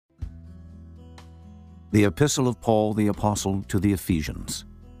The Epistle of Paul the Apostle to the Ephesians.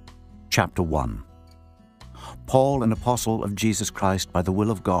 Chapter 1. Paul, an apostle of Jesus Christ by the will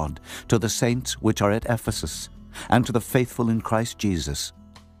of God, to the saints which are at Ephesus, and to the faithful in Christ Jesus,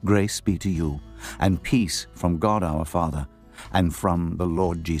 grace be to you, and peace from God our Father, and from the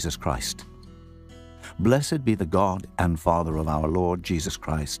Lord Jesus Christ. Blessed be the God and Father of our Lord Jesus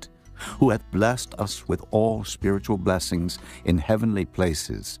Christ, who hath blessed us with all spiritual blessings in heavenly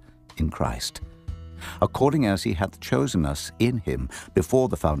places in Christ, according as he hath chosen us in him before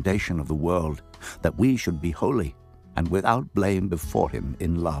the foundation of the world, that we should be holy and without blame before him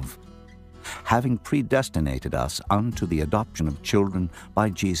in love, having predestinated us unto the adoption of children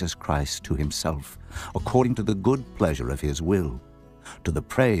by Jesus Christ to himself, according to the good pleasure of his will, to the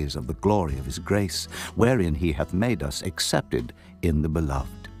praise of the glory of his grace, wherein he hath made us accepted in the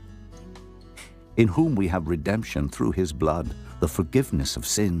beloved, in whom we have redemption through his blood, the forgiveness of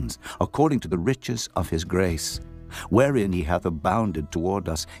sins, according to the riches of his grace, wherein he hath abounded toward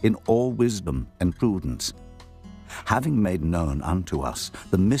us in all wisdom and prudence, having made known unto us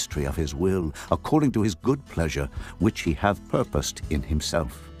the mystery of his will, according to his good pleasure, which he hath purposed in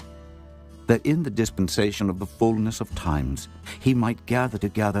himself, that in the dispensation of the fullness of times he might gather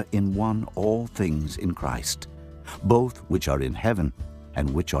together in one all things in Christ, both which are in heaven and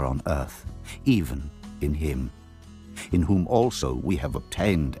which are on earth, even in him, in whom also we have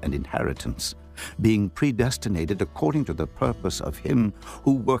obtained an inheritance, being predestinated according to the purpose of him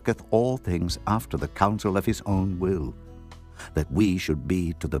who worketh all things after the counsel of his own will, that we should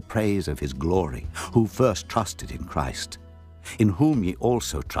be to the praise of his glory, who first trusted in Christ, in whom ye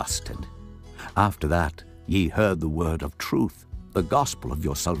also trusted. After that ye heard the word of truth, the gospel of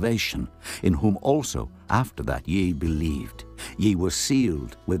your salvation, in whom also after that ye believed. Ye were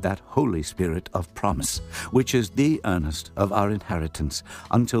sealed with that Holy Spirit of promise, which is the earnest of our inheritance,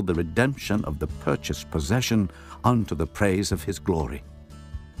 until the redemption of the purchased possession, unto the praise of his glory.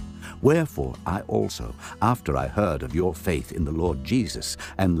 Wherefore I also, after I heard of your faith in the Lord Jesus,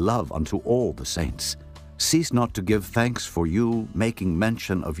 and love unto all the saints, cease not to give thanks for you, making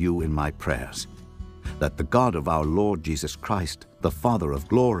mention of you in my prayers, that the God of our Lord Jesus Christ, the Father of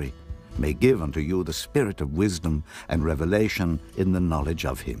glory, may give unto you the spirit of wisdom and revelation in the knowledge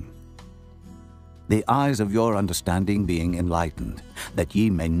of him, the eyes of your understanding being enlightened, that ye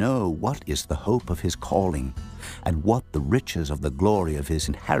may know what is the hope of his calling, and what the riches of the glory of his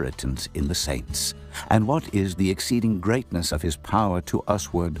inheritance in the saints, and what is the exceeding greatness of his power to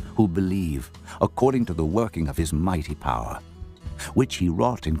usward who believe, according to the working of his mighty power, which he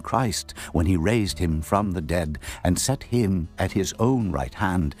wrought in Christ when he raised him from the dead, and set him at his own right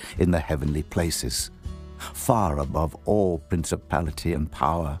hand in the heavenly places, far above all principality and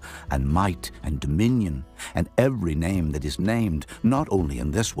power and might and dominion, and every name that is named, not only in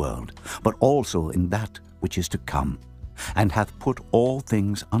this world, but also in that which is to come, and hath put all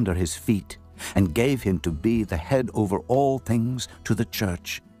things under his feet, and gave him to be the head over all things to the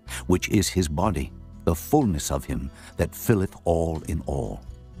church, which is his body, the fullness of him that filleth all in all.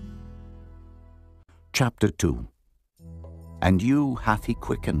 Chapter 2. And you hath he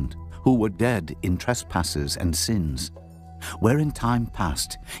quickened, who were dead in trespasses and sins, where in time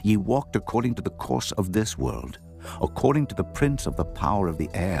past ye walked according to the course of this world, according to the prince of the power of the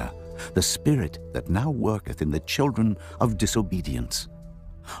air, the spirit that now worketh in the children of disobedience,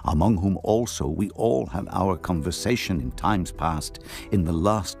 among whom also we all had our conversation in times past in the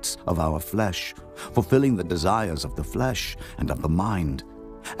lusts of our flesh, fulfilling the desires of the flesh and of the mind,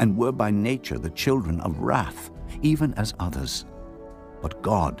 and were by nature the children of wrath, even as others. But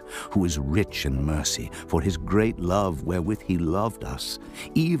God, who is rich in mercy, for his great love wherewith he loved us,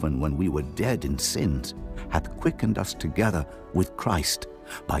 even when we were dead in sins, hath quickened us together with Christ.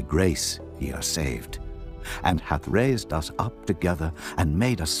 By grace ye are saved, and hath raised us up together, and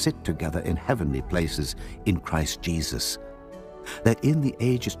made us sit together in heavenly places in Christ Jesus, that in the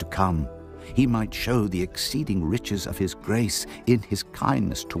ages to come he might show the exceeding riches of his grace in his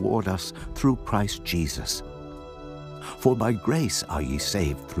kindness toward us through Christ Jesus. For by grace are ye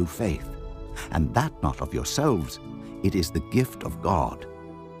saved through faith, and that not of yourselves, it is the gift of God,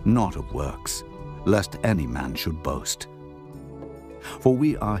 not of works, lest any man should boast. For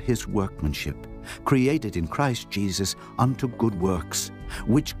we are his workmanship, created in Christ Jesus unto good works,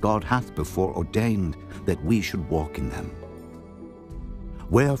 which God hath before ordained that we should walk in them.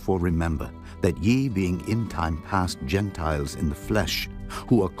 Wherefore remember that ye, being in time past Gentiles in the flesh,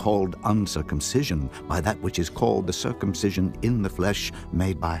 who are called uncircumcision by that which is called the circumcision in the flesh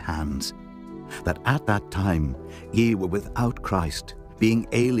made by hands, that at that time ye were without Christ, being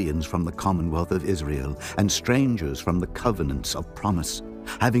aliens from the commonwealth of Israel, and strangers from the covenants of promise,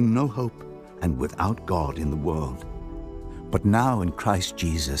 having no hope and without God in the world. But now in Christ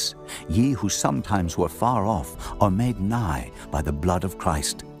Jesus, ye who sometimes were far off are made nigh by the blood of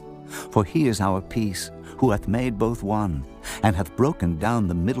Christ. For he is our peace, who hath made both one, and hath broken down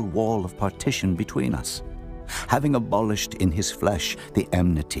the middle wall of partition between us, having abolished in his flesh the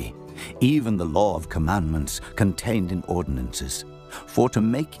enmity, even the law of commandments contained in ordinances, for to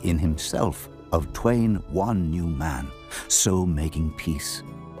make in himself of twain one new man, so making peace.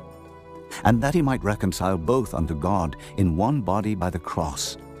 And that he might reconcile both unto God in one body by the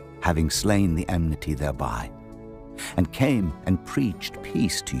cross, having slain the enmity thereby, and came and preached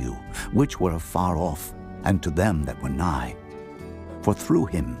peace to you, which were afar off, and to them that were nigh. For through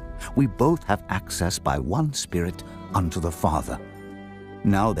him we both have access by one Spirit unto the Father.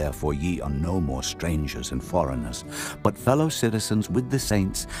 Now therefore ye are no more strangers and foreigners, but fellow citizens with the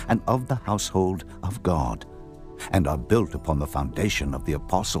saints and of the household of God, and are built upon the foundation of the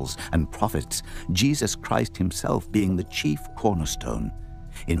apostles and prophets, Jesus Christ himself being the chief cornerstone,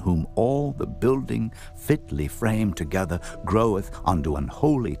 in whom all the building fitly framed together groweth unto an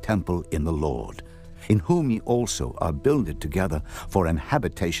holy temple in the Lord, in whom ye also are builded together for an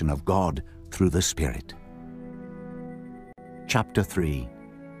habitation of God through the Spirit. Chapter 3.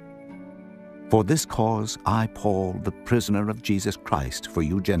 For this cause I, Paul, the prisoner of Jesus Christ for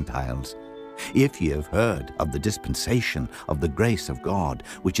you Gentiles, if ye have heard of the dispensation of the grace of God,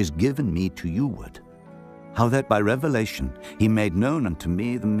 which is given me to you ward, how that by revelation he made known unto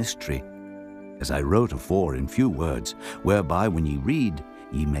me the mystery, as I wrote afore in few words, whereby when ye read,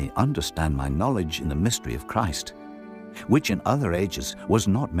 ye may understand my knowledge in the mystery of Christ, which in other ages was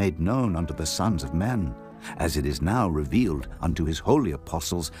not made known unto the sons of men, as it is now revealed unto his holy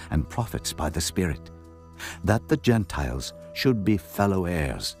apostles and prophets by the Spirit, that the Gentiles should be fellow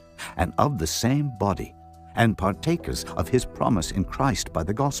heirs, and of the same body, and partakers of his promise in Christ by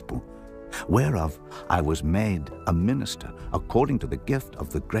the gospel, whereof I was made a minister according to the gift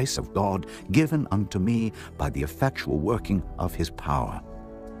of the grace of God given unto me by the effectual working of his power.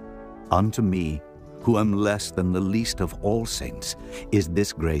 Unto me, who am less than the least of all saints, is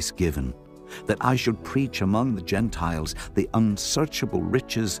this grace given, that I should preach among the Gentiles the unsearchable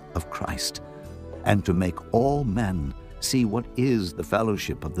riches of Christ, and to make all men see what is the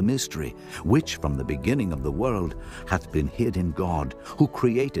fellowship of the mystery, which from the beginning of the world hath been hid in God, who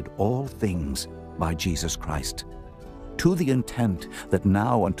created all things by Jesus Christ, to the intent that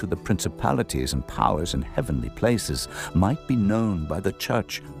now unto the principalities and powers in heavenly places might be known by the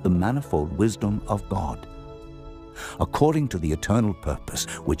church the manifold wisdom of God, according to the eternal purpose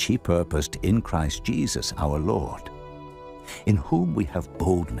which he purposed in Christ Jesus our Lord, in whom we have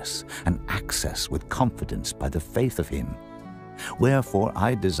boldness and access with confidence by the faith of him. Wherefore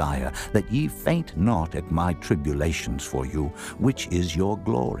I desire that ye faint not at my tribulations for you, which is your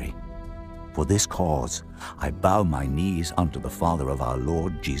glory. For this cause I bow my knees unto the Father of our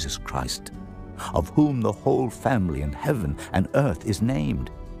Lord Jesus Christ, of whom the whole family in heaven and earth is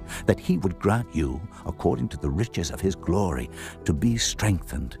named, that he would grant you, according to the riches of his glory, to be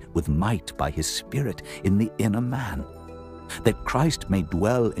strengthened with might by his Spirit in the inner man, that Christ may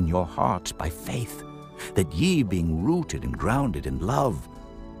dwell in your hearts by faith, that ye, being rooted and grounded in love,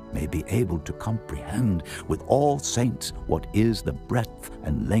 may be able to comprehend with all saints what is the breadth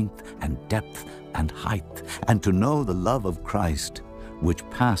and length and depth and height, and to know the love of Christ, which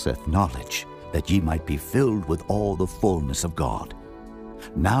passeth knowledge, that ye might be filled with all the fullness of God.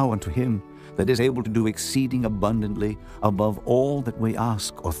 Now unto him that is able to do exceeding abundantly above all that we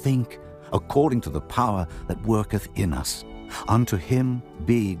ask or think, according to the power that worketh in us, unto him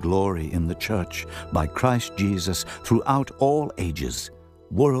be glory in the church by Christ Jesus throughout all ages,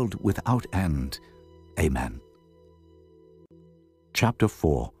 world without end. Amen. Chapter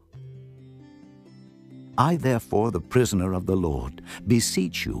 4. I therefore, the prisoner of the Lord,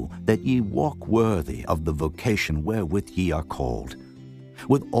 beseech you that ye walk worthy of the vocation wherewith ye are called,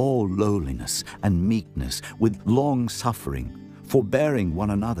 with all lowliness and meekness, with long-suffering, forbearing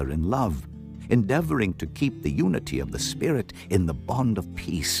one another in love, endeavoring to keep the unity of the Spirit in the bond of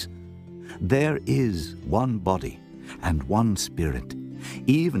peace. There is one body and one Spirit,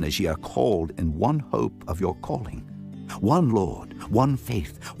 even as ye are called in one hope of your calling, one Lord, one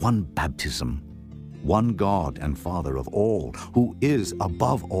faith, one baptism, one God and Father of all, who is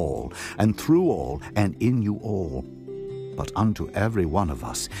above all, and through all, and in you all. But unto every one of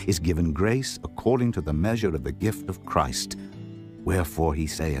us is given grace according to the measure of the gift of Christ. Wherefore he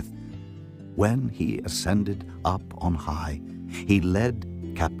saith, when he ascended up on high, he led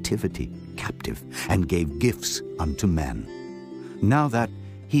captivity captive, and gave gifts unto men. Now that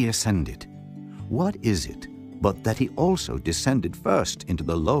he ascended, what is it but that he also descended first into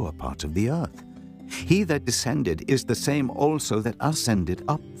the lower parts of the earth. He that descended is the same also that ascended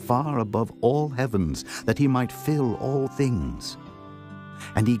up far above all heavens, that he might fill all things.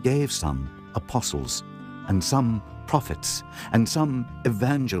 And he gave some apostles, and some prophets, and some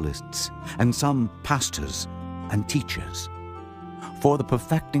evangelists, and some pastors and teachers, for the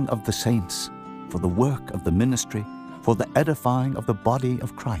perfecting of the saints, for the work of the ministry, for the edifying of the body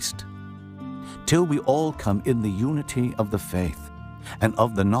of Christ, till we all come in the unity of the faith, and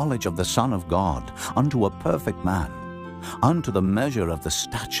of the knowledge of the Son of God, unto a perfect man, unto the measure of the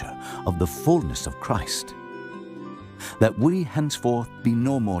stature of the fullness of Christ, that we henceforth be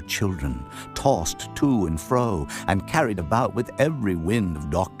no more children, tossed to and fro, and carried about with every wind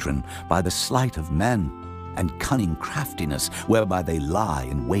of doctrine, by the sleight of men, and cunning craftiness, whereby they lie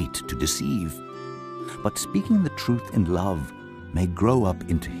in wait to deceive. But speaking the truth in love, may grow up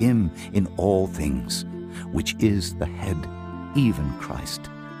into him in all things, which is the head, even Christ,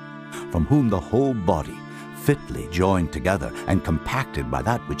 from whom the whole body, fitly joined together and compacted by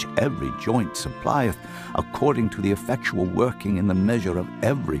that which every joint supplieth, according to the effectual working in the measure of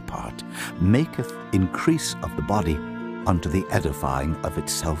every part, maketh increase of the body unto the edifying of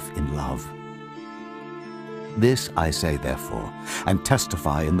itself in love. This I say therefore, and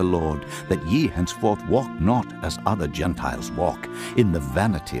testify in the Lord, that ye henceforth walk not as other Gentiles walk, in the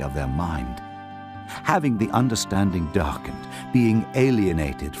vanity of their mind, having the understanding darkened, being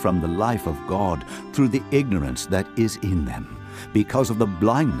alienated from the life of God through the ignorance that is in them, because of the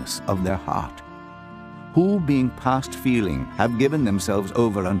blindness of their heart, who being past feeling have given themselves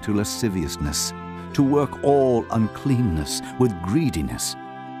over unto lasciviousness, to work all uncleanness with greediness.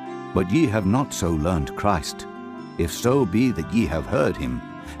 But ye have not so learned Christ, if so be that ye have heard him,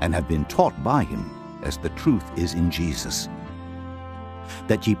 and have been taught by him, as the truth is in Jesus,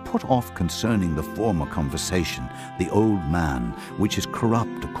 that ye put off concerning the former conversation the old man, which is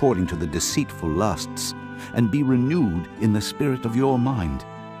corrupt according to the deceitful lusts, and be renewed in the spirit of your mind,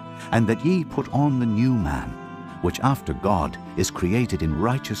 and that ye put on the new man, which after God is created in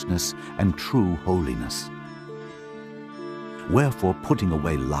righteousness and true holiness. Wherefore, putting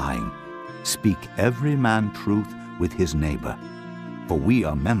away lying, speak every man truth with his neighbor, for we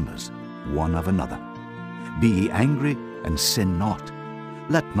are members one of another. Be ye angry, and sin not.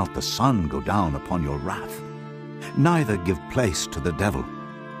 Let not the sun go down upon your wrath. Neither give place to the devil.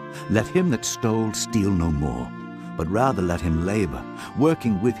 Let him that stole steal no more, but rather let him labor,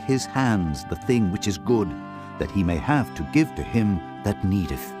 working with his hands the thing which is good, that he may have to give to him that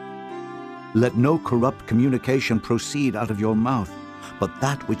needeth. Let no corrupt communication proceed out of your mouth, but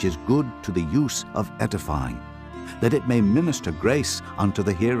that which is good to the use of edifying, that it may minister grace unto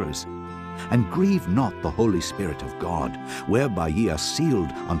the hearers. And grieve not the Holy Spirit of God, whereby ye are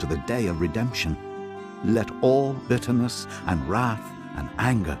sealed unto the day of redemption. Let all bitterness and wrath and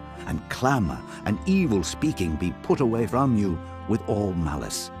anger and clamor and evil speaking be put away from you with all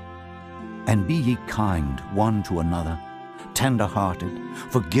malice. And be ye kind one to another, tender-hearted,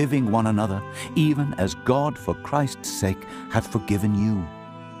 forgiving one another, even as God for Christ's sake hath forgiven you.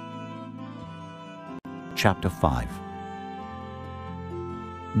 Chapter 5.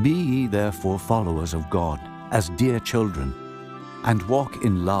 Be ye therefore followers of God, as dear children, and walk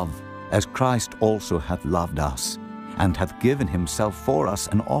in love, as Christ also hath loved us, and hath given himself for us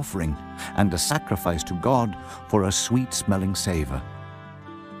an offering and a sacrifice to God for a sweet-smelling savour.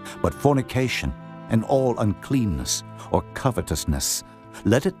 But fornication, and all uncleanness or covetousness,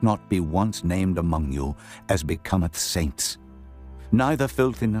 let it not be once named among you, as becometh saints. Neither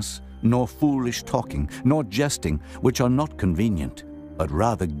filthiness, nor foolish talking, nor jesting, which are not convenient, but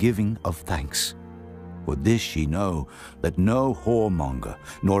rather giving of thanks. For this ye know, that no whoremonger,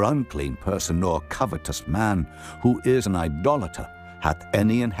 nor unclean person, nor covetous man, who is an idolater, hath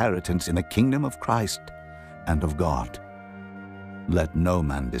any inheritance in the kingdom of Christ and of God. Let no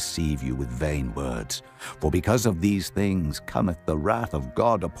man deceive you with vain words, for because of these things cometh the wrath of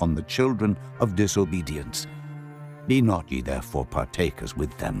God upon the children of disobedience. Be not ye therefore partakers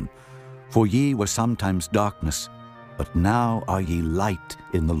with them, for ye were sometimes darkness, but now are ye light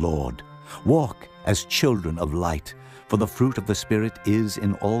in the Lord. Walk as children of light, for the fruit of the Spirit is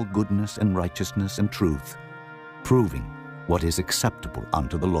in all goodness and righteousness and truth, proving what is acceptable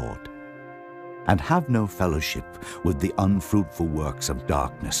unto the Lord. And have no fellowship with the unfruitful works of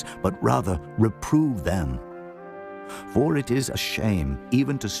darkness, but rather reprove them. For it is a shame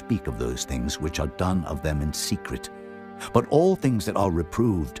even to speak of those things which are done of them in secret. But all things that are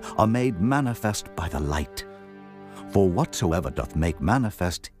reproved are made manifest by the light. For whatsoever doth make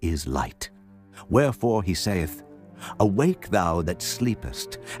manifest is light. Wherefore he saith, Awake thou that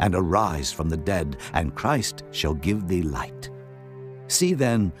sleepest, and arise from the dead, and Christ shall give thee light. See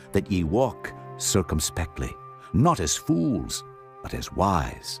then that ye walk circumspectly, not as fools, but as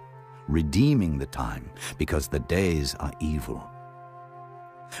wise, redeeming the time, because the days are evil.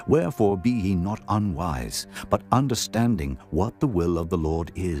 Wherefore be ye not unwise, but understanding what the will of the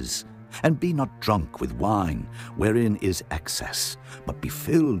Lord is. And be not drunk with wine, wherein is excess, but be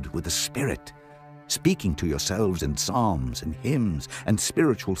filled with the Spirit, speaking to yourselves in psalms and hymns and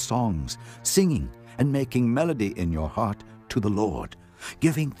spiritual songs, singing and making melody in your heart to the Lord,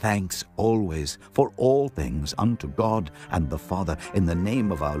 giving thanks always for all things unto God and the Father in the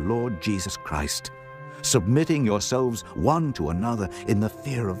name of our Lord Jesus Christ, submitting yourselves one to another in the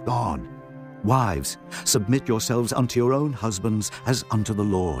fear of God. Wives, submit yourselves unto your own husbands as unto the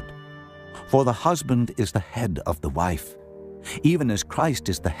Lord. For the husband is the head of the wife, even as Christ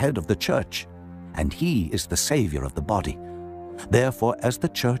is the head of the church, and he is the Savior of the body. Therefore, as the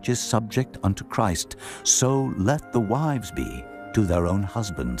church is subject unto Christ, so let the wives be to their own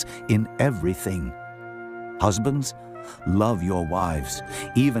husbands in everything. Husbands, love your wives,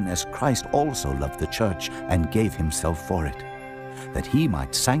 even as Christ also loved the church and gave himself for it, that he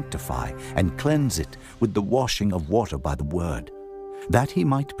might sanctify and cleanse it with the washing of water by the word, that he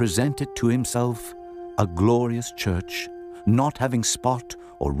might present it to himself a glorious church, not having spot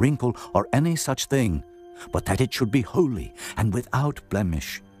or wrinkle or any such thing, but that it should be holy and without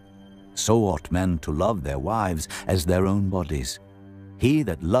blemish. So ought men to love their wives as their own bodies. He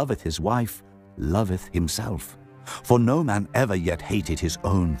that loveth his wife loveth himself. For no man ever yet hated his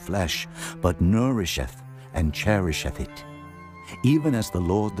own flesh, but nourisheth and cherisheth it, even as the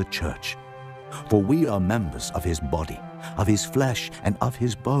Lord the church. For we are members of his body, of his flesh, and of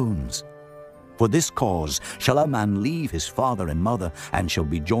his bones. For this cause shall a man leave his father and mother, and shall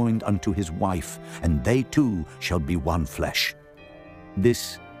be joined unto his wife, and they two shall be one flesh.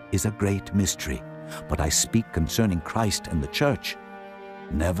 This is a great mystery, but I speak concerning Christ and the church.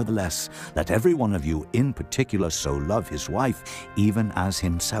 Nevertheless, let every one of you in particular so love his wife, even as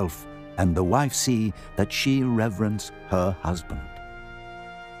himself, and the wife see that she reverence her husband.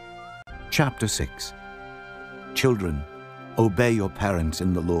 Chapter 6. Children, obey your parents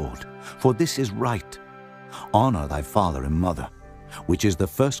in the Lord, for this is right. Honor thy father and mother, which is the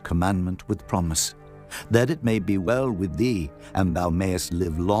first commandment with promise, that it may be well with thee, and thou mayest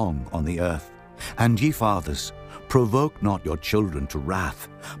live long on the earth. And ye fathers, provoke not your children to wrath,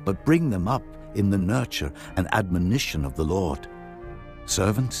 but bring them up in the nurture and admonition of the Lord.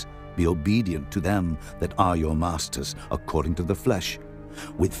 Servants, be obedient to them that are your masters, according to the flesh,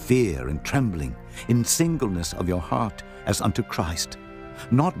 with fear and trembling, in singleness of your heart, as unto Christ,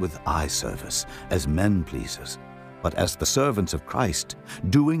 not with eye service, as men pleasers, but as the servants of Christ,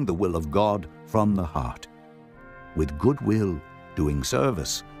 doing the will of God from the heart, with good will, doing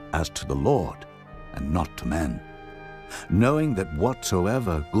service as to the Lord, and not to men, knowing that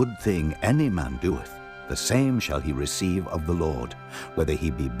whatsoever good thing any man doeth, the same shall he receive of the Lord, whether he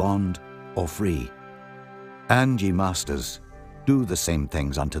be bond or free. And ye masters, do the same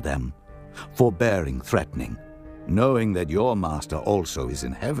things unto them, forbearing threatening, knowing that your master also is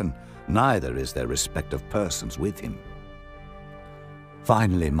in heaven, neither is there respect of persons with him.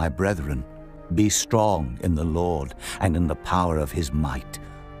 Finally, my brethren, be strong in the Lord and in the power of his might.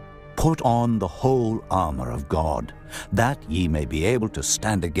 Put on the whole armor of God, that ye may be able to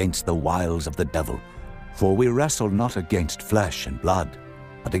stand against the wiles of the devil. For we wrestle not against flesh and blood,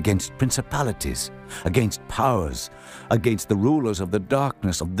 but against principalities, against powers, against the rulers of the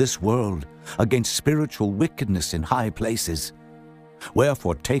darkness of this world, against spiritual wickedness in high places.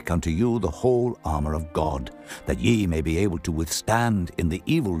 Wherefore take unto you the whole armor of God, that ye may be able to withstand in the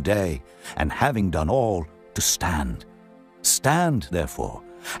evil day, and having done all, to stand. Stand, therefore,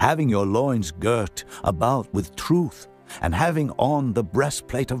 having your loins girt about with truth, and having on the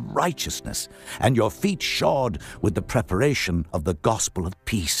breastplate of righteousness, and your feet shod with the preparation of the gospel of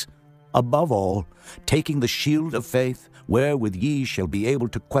peace. Above all, taking the shield of faith, wherewith ye shall be able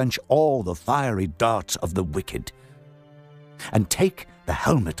to quench all the fiery darts of the wicked. And take the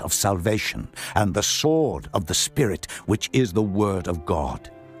helmet of salvation, and the sword of the Spirit, which is the word of God,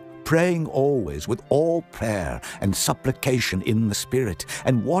 praying always with all prayer and supplication in the Spirit,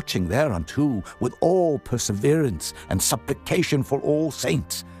 and watching thereunto with all perseverance and supplication for all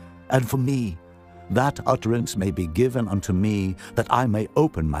saints, and for me, that utterance may be given unto me, that I may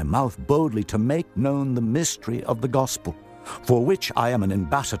open my mouth boldly to make known the mystery of the gospel, for which I am an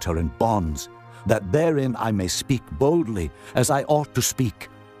ambassador in bonds, that therein I may speak boldly as I ought to speak.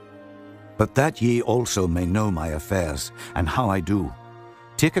 But that ye also may know my affairs, and how I do,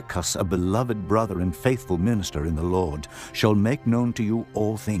 Tychicus, a beloved brother and faithful minister in the Lord, shall make known to you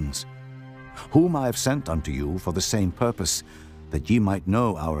all things, whom I have sent unto you for the same purpose, that ye might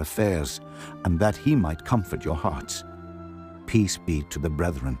know our affairs, and that he might comfort your hearts. Peace be to the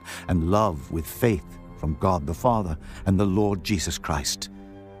brethren, and love with faith from God the Father and the Lord Jesus Christ.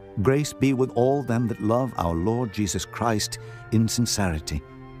 Grace be with all them that love our Lord Jesus Christ in sincerity.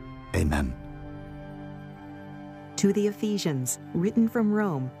 Amen. To the Ephesians, written from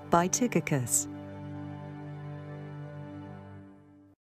Rome by Tychicus.